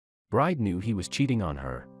Bride knew he was cheating on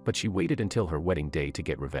her, but she waited until her wedding day to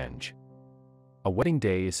get revenge. A wedding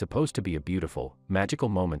day is supposed to be a beautiful, magical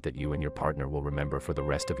moment that you and your partner will remember for the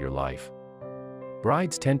rest of your life.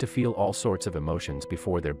 Brides tend to feel all sorts of emotions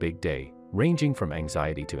before their big day, ranging from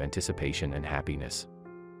anxiety to anticipation and happiness.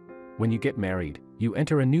 When you get married, you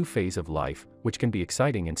enter a new phase of life, which can be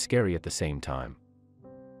exciting and scary at the same time.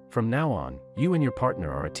 From now on, you and your partner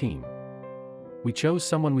are a team. We chose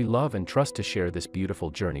someone we love and trust to share this beautiful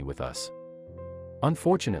journey with us.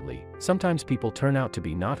 Unfortunately, sometimes people turn out to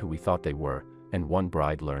be not who we thought they were, and one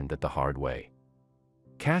bride learned that the hard way.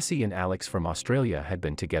 Cassie and Alex from Australia had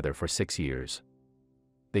been together for 6 years.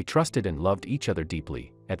 They trusted and loved each other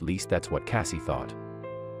deeply, at least that's what Cassie thought.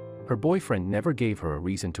 Her boyfriend never gave her a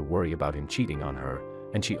reason to worry about him cheating on her,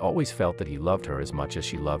 and she always felt that he loved her as much as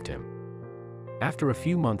she loved him. After a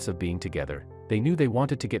few months of being together, they knew they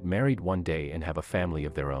wanted to get married one day and have a family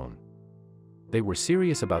of their own. They were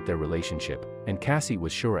serious about their relationship, and Cassie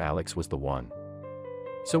was sure Alex was the one.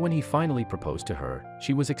 So when he finally proposed to her,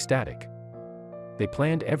 she was ecstatic. They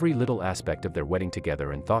planned every little aspect of their wedding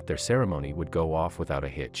together and thought their ceremony would go off without a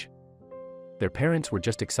hitch. Their parents were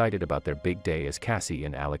just excited about their big day as Cassie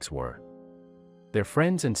and Alex were. Their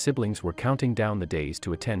friends and siblings were counting down the days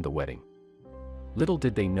to attend the wedding. Little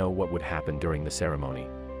did they know what would happen during the ceremony.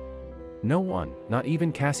 No one, not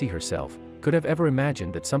even Cassie herself, could have ever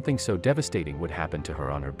imagined that something so devastating would happen to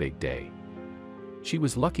her on her big day. She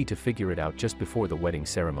was lucky to figure it out just before the wedding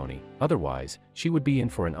ceremony, otherwise, she would be in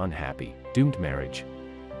for an unhappy, doomed marriage.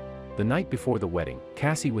 The night before the wedding,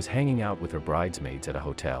 Cassie was hanging out with her bridesmaids at a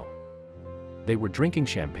hotel. They were drinking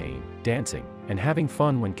champagne, dancing, and having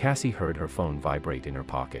fun when Cassie heard her phone vibrate in her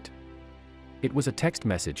pocket. It was a text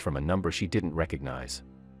message from a number she didn't recognize.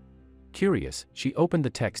 Curious, she opened the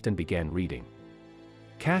text and began reading.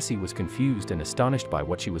 Cassie was confused and astonished by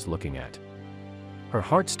what she was looking at. Her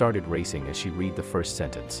heart started racing as she read the first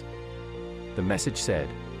sentence. The message said,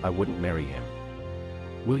 "I wouldn't marry him.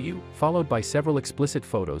 Will you?" followed by several explicit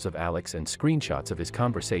photos of Alex and screenshots of his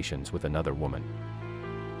conversations with another woman.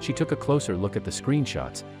 She took a closer look at the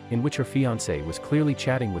screenshots, in which her fiancé was clearly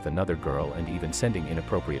chatting with another girl and even sending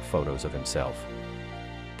inappropriate photos of himself.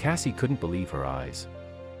 Cassie couldn't believe her eyes.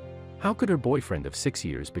 How could her boyfriend of 6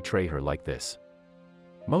 years betray her like this?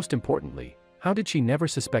 Most importantly, how did she never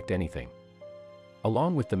suspect anything?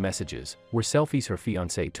 Along with the messages, were selfies her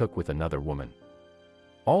fiancé took with another woman.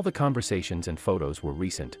 All the conversations and photos were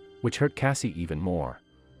recent, which hurt Cassie even more.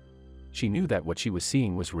 She knew that what she was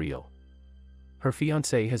seeing was real. Her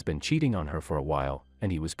fiancé has been cheating on her for a while,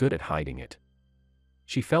 and he was good at hiding it.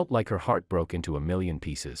 She felt like her heart broke into a million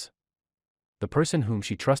pieces. The person whom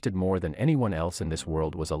she trusted more than anyone else in this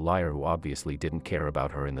world was a liar who obviously didn't care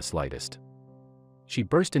about her in the slightest. She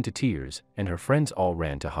burst into tears, and her friends all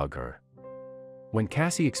ran to hug her. When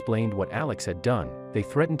Cassie explained what Alex had done, they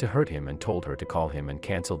threatened to hurt him and told her to call him and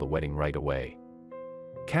cancel the wedding right away.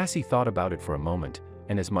 Cassie thought about it for a moment,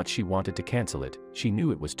 and as much she wanted to cancel it, she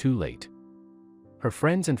knew it was too late. Her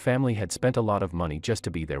friends and family had spent a lot of money just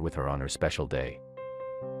to be there with her on her special day.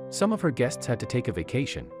 Some of her guests had to take a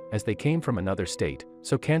vacation, as they came from another state,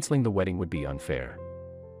 so canceling the wedding would be unfair.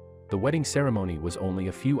 The wedding ceremony was only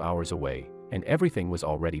a few hours away, and everything was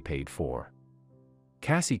already paid for.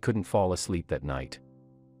 Cassie couldn't fall asleep that night.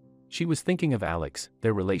 She was thinking of Alex,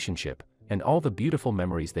 their relationship, and all the beautiful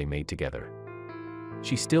memories they made together.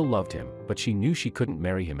 She still loved him, but she knew she couldn't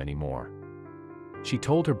marry him anymore. She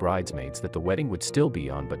told her bridesmaids that the wedding would still be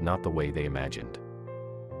on, but not the way they imagined.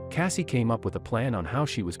 Cassie came up with a plan on how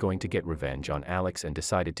she was going to get revenge on Alex and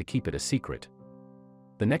decided to keep it a secret.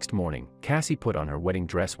 The next morning, Cassie put on her wedding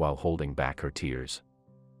dress while holding back her tears.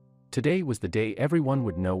 Today was the day everyone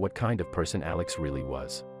would know what kind of person Alex really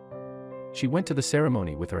was. She went to the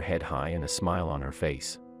ceremony with her head high and a smile on her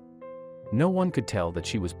face. No one could tell that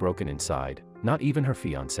she was broken inside, not even her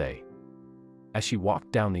fiancé. As she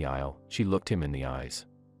walked down the aisle, she looked him in the eyes.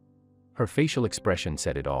 Her facial expression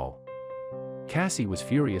said it all. Cassie was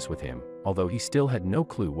furious with him, although he still had no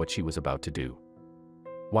clue what she was about to do.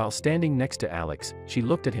 While standing next to Alex, she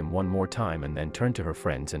looked at him one more time and then turned to her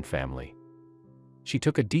friends and family. She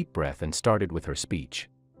took a deep breath and started with her speech.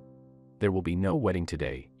 "There will be no wedding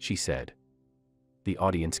today," she said. The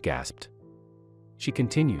audience gasped. She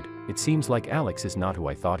continued, "It seems like Alex is not who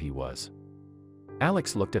I thought he was."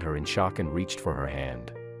 Alex looked at her in shock and reached for her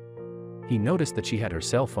hand. He noticed that she had her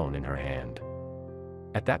cell phone in her hand.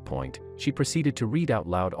 At that point, she proceeded to read out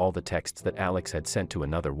loud all the texts that Alex had sent to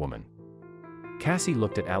another woman. Cassie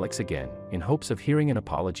looked at Alex again, in hopes of hearing an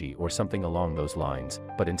apology or something along those lines,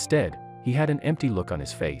 but instead, he had an empty look on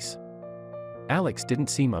his face. Alex didn't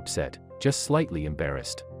seem upset, just slightly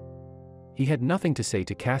embarrassed. He had nothing to say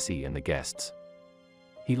to Cassie and the guests.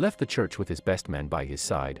 He left the church with his best man by his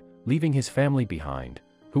side, leaving his family behind,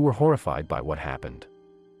 who were horrified by what happened.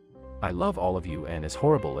 I love all of you, and as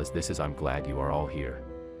horrible as this is, I'm glad you are all here.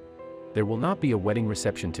 There will not be a wedding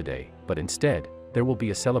reception today, but instead, there will be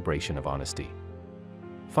a celebration of honesty.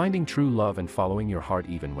 Finding true love and following your heart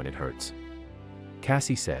even when it hurts.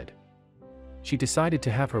 Cassie said. She decided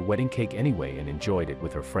to have her wedding cake anyway and enjoyed it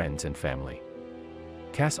with her friends and family.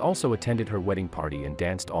 Cass also attended her wedding party and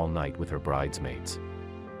danced all night with her bridesmaids.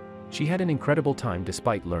 She had an incredible time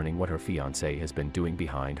despite learning what her fiancé has been doing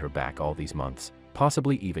behind her back all these months,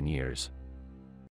 possibly even years.